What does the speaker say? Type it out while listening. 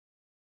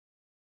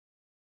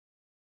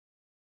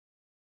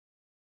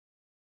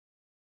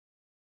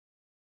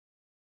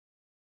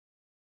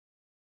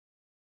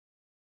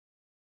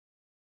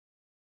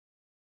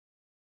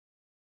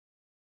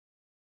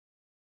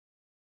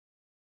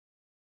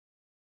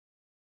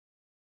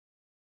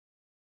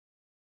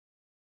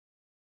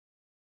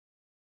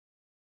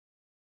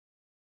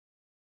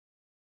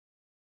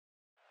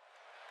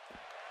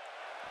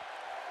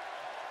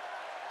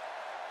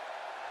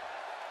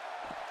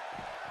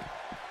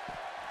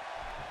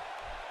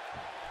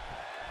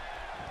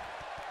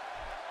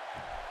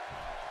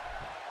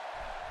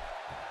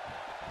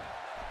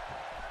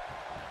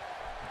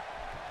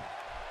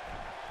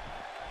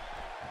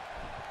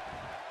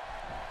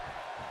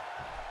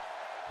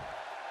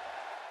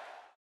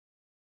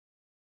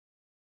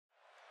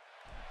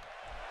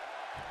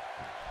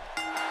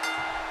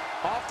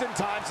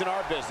Oftentimes in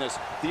our business,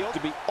 to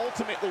be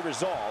ultimately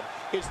resolved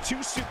is two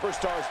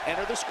superstars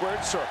enter the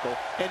squared circle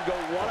and go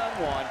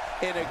one-on-one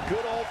in a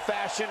good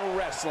old-fashioned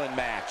wrestling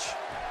match.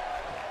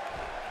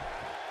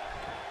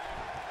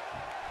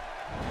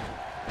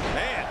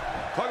 Man,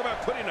 talk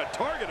about putting a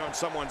target on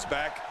someone's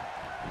back.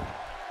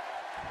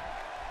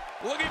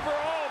 Looking for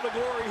all the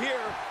glory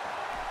here.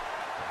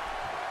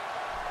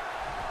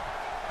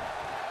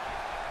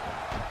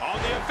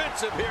 On the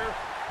offensive here.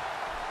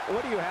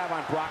 What do you have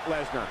on Brock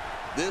Lesnar?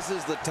 This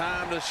is the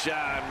time to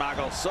shine,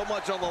 Michael. So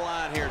much on the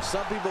line here.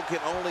 Some people can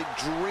only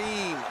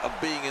dream of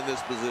being in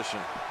this position.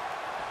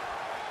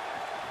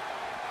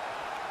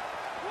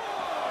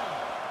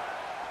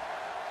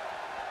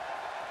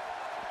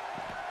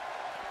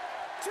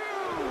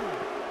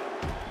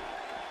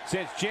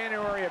 Since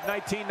January of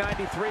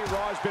 1993,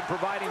 Raw has been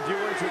providing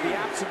viewers with the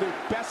absolute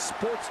best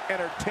sports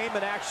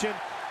entertainment action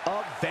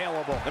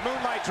available. The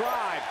Moonlight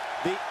Drive,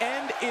 the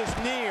end is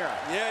near.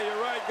 Yeah, you're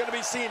right. Going to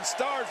be seeing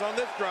stars on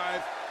this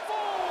drive. 4,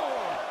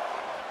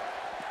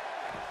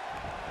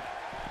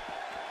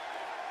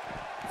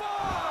 5.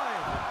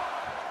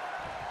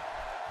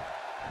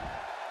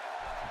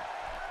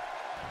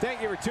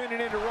 Thank you for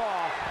tuning in to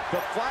Raw,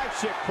 the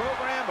flagship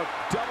program of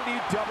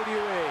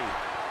WWE.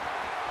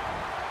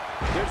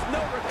 There's no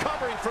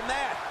recovering from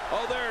that.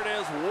 Oh, there it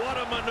is. What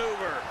a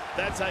maneuver.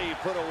 That's how you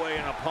put away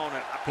an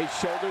opponent. His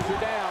shoulders are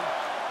down.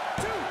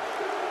 2.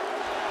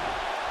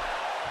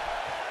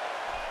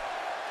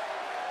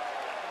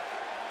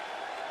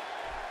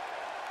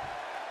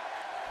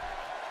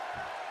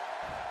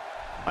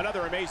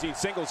 Another amazing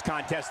singles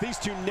contest. These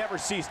two never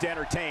cease to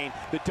entertain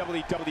the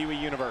WWE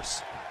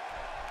Universe.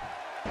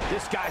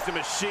 This guy's a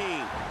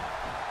machine.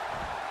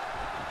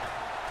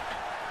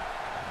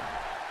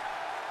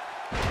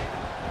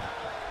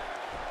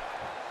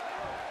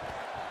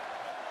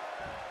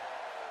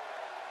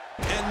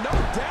 And no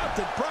doubt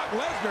that Brock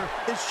Lesnar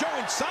is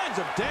showing signs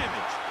of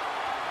damage.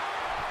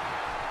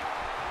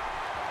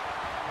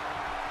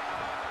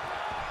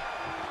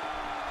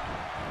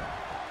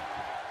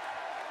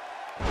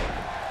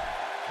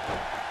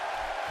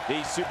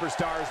 These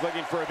superstars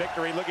looking for a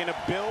victory, looking to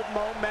build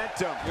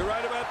momentum. You're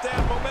right about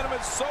that. Momentum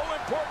is so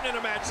important in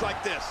a match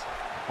like this.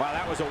 Wow,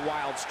 that was a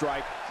wild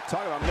strike.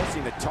 Talk about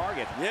missing the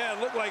target. Yeah, it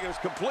looked like it was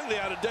completely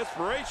out of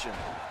desperation.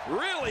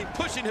 Really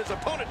pushing his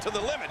opponent to the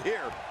limit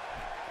here.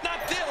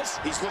 Not this.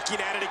 He's looking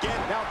at it again.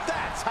 Now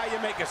that's how you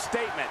make a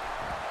statement.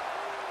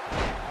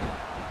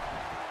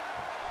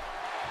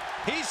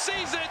 He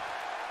sees it.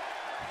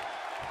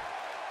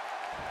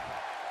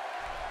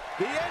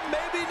 The end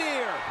may be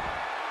near.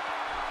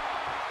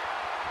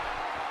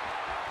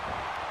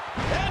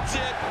 That's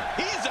it.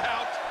 He's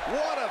out.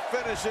 What a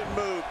finishing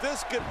move.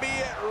 This could be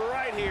it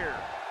right here.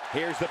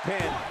 Here's the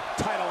pin.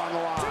 Title on the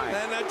line.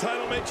 And that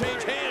title may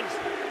change hands.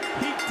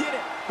 He did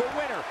it. The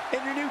winner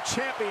and your new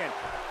champion.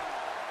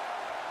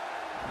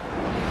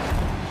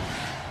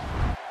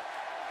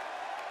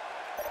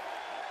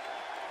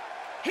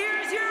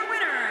 Here's your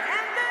winner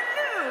and the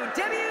new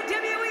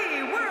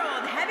WWE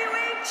World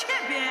Heavyweight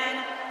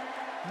Champion,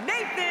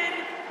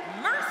 Nathan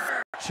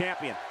Mercer.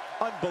 Champion.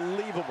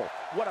 Unbelievable.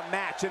 What a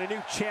match and a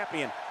new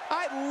champion.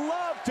 I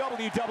love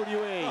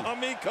WWE.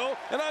 Amico,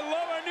 and I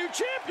love our new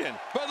champion.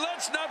 But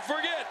let's not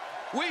forget,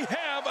 we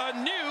have a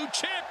new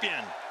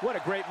champion. What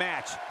a great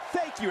match.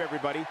 Thank you,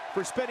 everybody,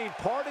 for spending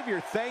part of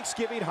your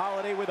Thanksgiving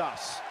holiday with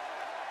us.